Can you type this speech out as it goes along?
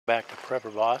Back to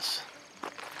Prepper Boss.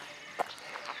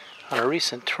 On a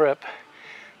recent trip,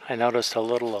 I noticed a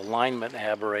little alignment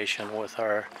aberration with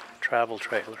our travel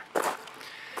trailer.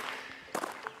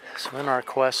 So in our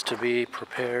quest to be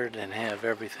prepared and have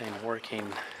everything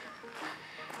working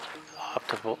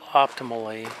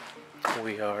optimally,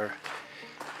 we are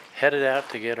headed out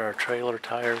to get our trailer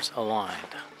tires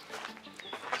aligned.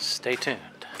 Stay tuned.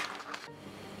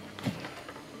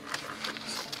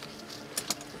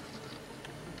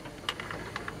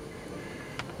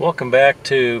 Welcome back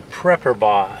to Prepper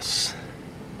Boss.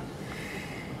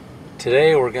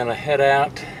 Today we're going to head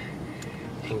out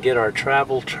and get our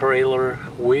travel trailer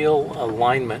wheel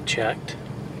alignment checked.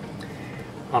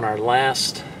 On our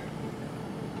last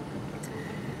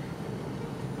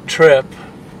trip,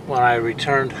 when I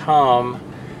returned home,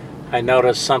 I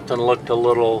noticed something looked a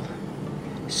little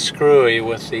screwy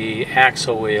with the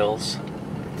axle wheels,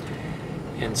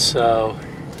 and so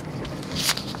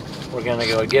we're going to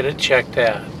go get it checked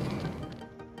out.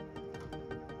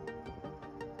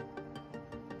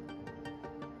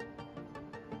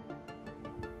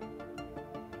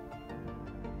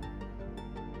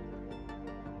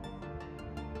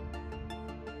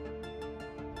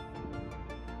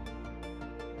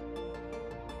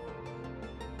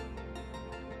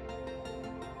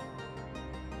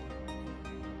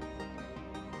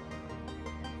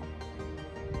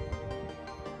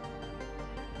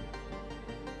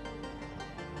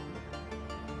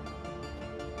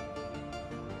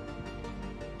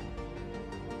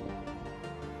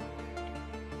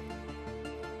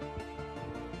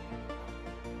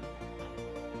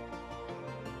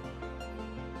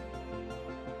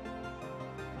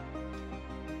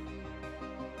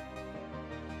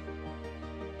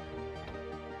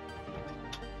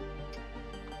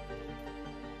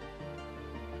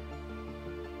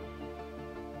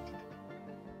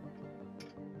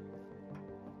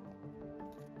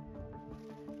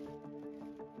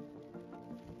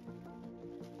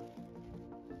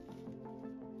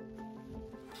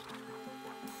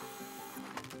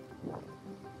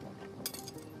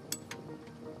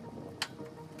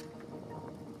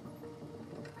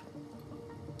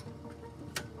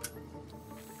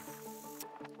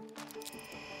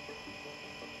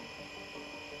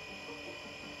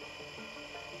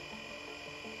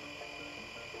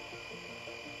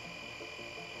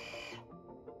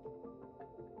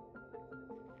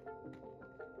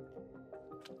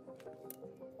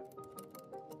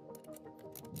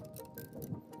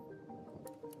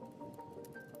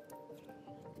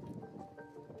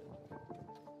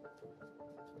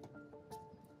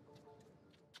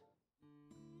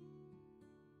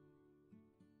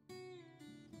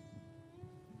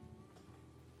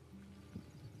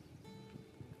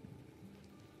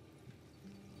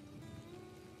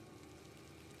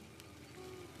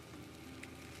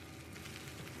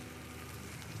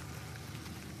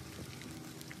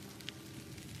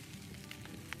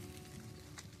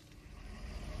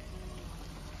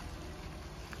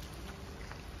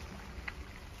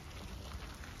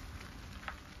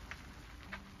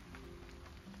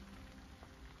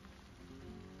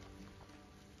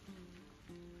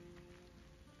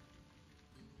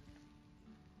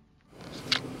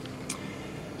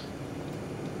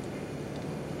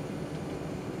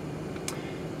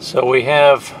 So we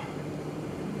have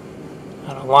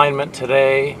an alignment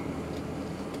today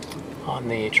on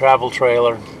the travel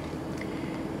trailer.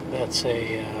 That's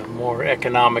a more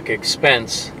economic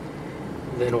expense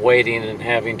than waiting and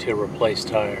having to replace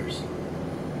tires.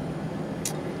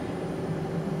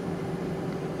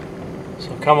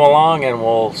 So come along and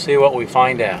we'll see what we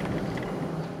find out.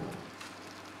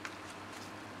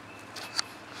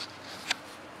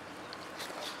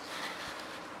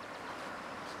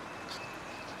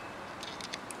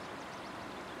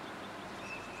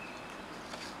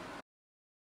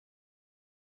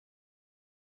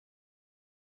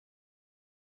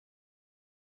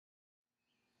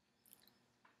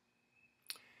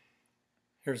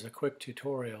 Here's a quick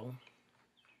tutorial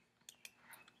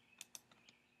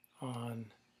on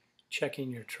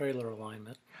checking your trailer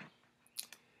alignment,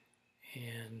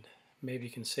 and maybe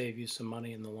can save you some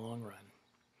money in the long run.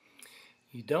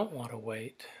 You don't want to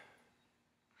wait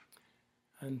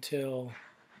until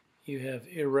you have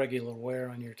irregular wear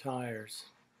on your tires.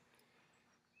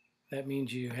 That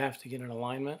means you have to get an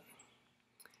alignment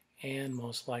and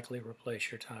most likely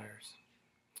replace your tires.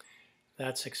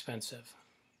 That's expensive.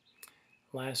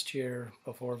 Last year,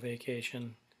 before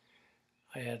vacation,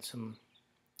 I had some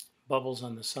bubbles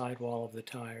on the sidewall of the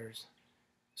tires,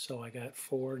 so I got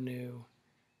 4 new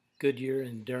Goodyear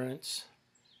Endurance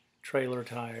trailer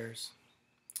tires,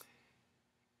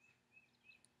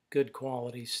 good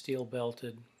quality, steel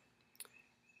belted,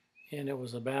 and it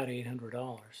was about $800.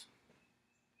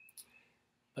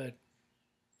 But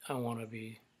I want to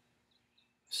be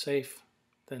safe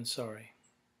than sorry.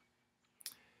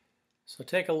 So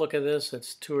take a look at this.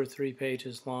 It's 2 or 3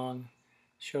 pages long.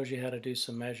 Shows you how to do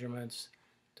some measurements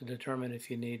to determine if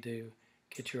you need to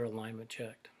get your alignment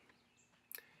checked.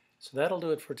 So that'll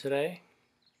do it for today.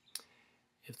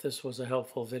 If this was a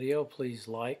helpful video, please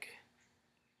like,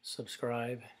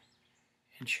 subscribe,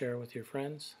 and share with your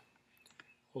friends.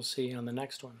 We'll see you on the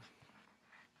next one.